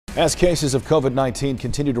As cases of COVID-19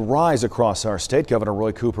 continue to rise across our state, Governor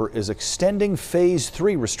Roy Cooper is extending Phase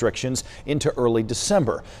 3 restrictions into early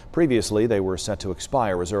December. Previously, they were set to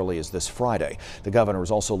expire as early as this Friday. The governor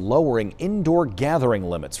is also lowering indoor gathering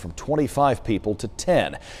limits from 25 people to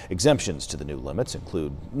 10. Exemptions to the new limits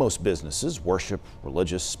include most businesses, worship,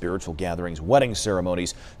 religious, spiritual gatherings, wedding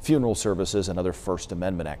ceremonies, funeral services, and other First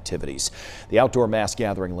Amendment activities. The outdoor mass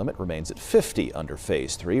gathering limit remains at 50 under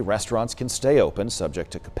Phase 3. Restaurants can stay open,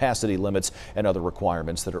 subject to capacity limits and other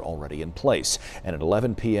requirements that are already in place. And at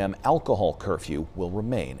 11 p.m., alcohol curfew will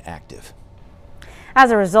remain active. As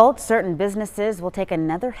a result, certain businesses will take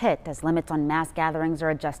another hit as limits on mass gatherings are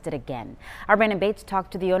adjusted again. Our Brandon Bates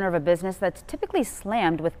talked to the owner of a business that's typically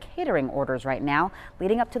slammed with catering orders right now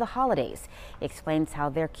leading up to the holidays. He explains how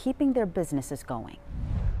they're keeping their businesses going.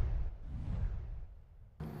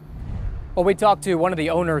 Well, we talked to one of the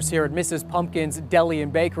owners here at Mrs. Pumpkin's Deli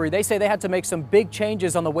and Bakery. They say they had to make some big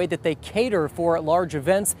changes on the way that they cater for large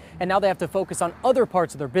events, and now they have to focus on other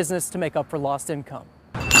parts of their business to make up for lost income.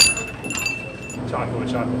 Chocolate with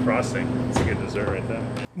chocolate frosting. It's a good dessert right there.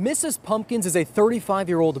 Mrs. Pumpkin's is a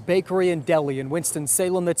 35-year-old bakery and deli in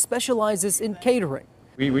Winston-Salem that specializes in catering.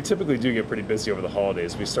 We typically do get pretty busy over the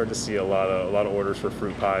holidays. We start to see a lot of orders for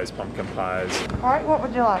fruit pies, pumpkin pies. All right, what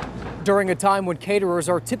would you like? During a time when caterers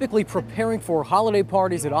are typically preparing for holiday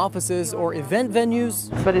parties at offices or event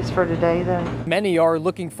venues. But it's for today then? Many are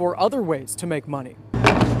looking for other ways to make money.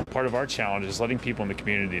 Part of our challenge is letting people in the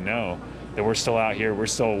community know that we're still out here, we're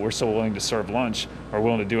still willing to serve lunch, we're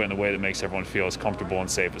willing to do it in a way that makes everyone feel as comfortable and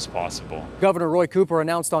safe as possible. Governor Roy Cooper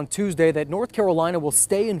announced on Tuesday that North Carolina will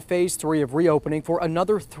stay in Phase 3 of reopening for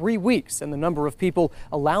another 3 weeks, and the number of people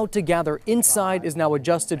allowed to gather inside is now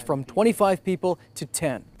adjusted from 25 people to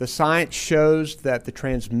 10. The science shows that the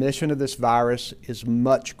transmission of this virus is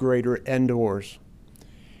much greater indoors,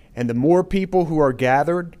 and the more people who are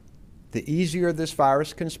gathered, the easier this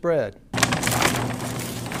virus can spread.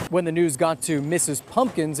 When the news got to Mrs.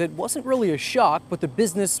 Pumpkin's, it wasn't really a shock, but the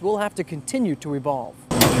business will have to continue to evolve.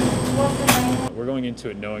 We're going into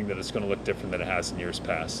it knowing that it's going to look different than it has in years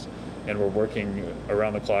past. And we're working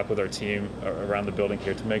around the clock with our team around the building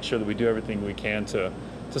here to make sure that we do everything we can to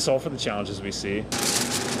solve for the challenges we see.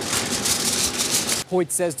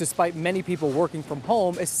 Hoyt says despite many people working from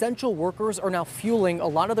home, essential workers are now fueling a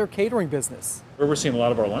lot of their catering business. Where we're seeing a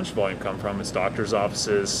lot of our lunch volume come from is doctors'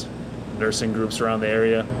 offices, nursing groups around the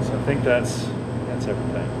area. So I think that's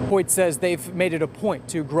everything. Hoyt says they've made it a point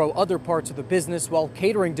to grow other parts of the business while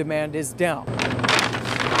catering demand is down.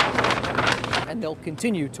 And they'll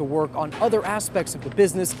continue to work on other aspects of the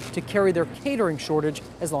business to carry their catering shortage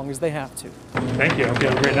as long as they have to. Thank you. Hope you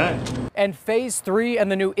have a great night. And Phase 3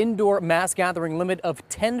 and the new indoor mass gathering limit of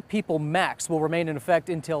 10 people max will remain in effect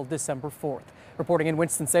until December 4th. Reporting in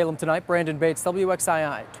Winston-Salem tonight, Brandon Bates,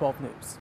 WXII 12 News.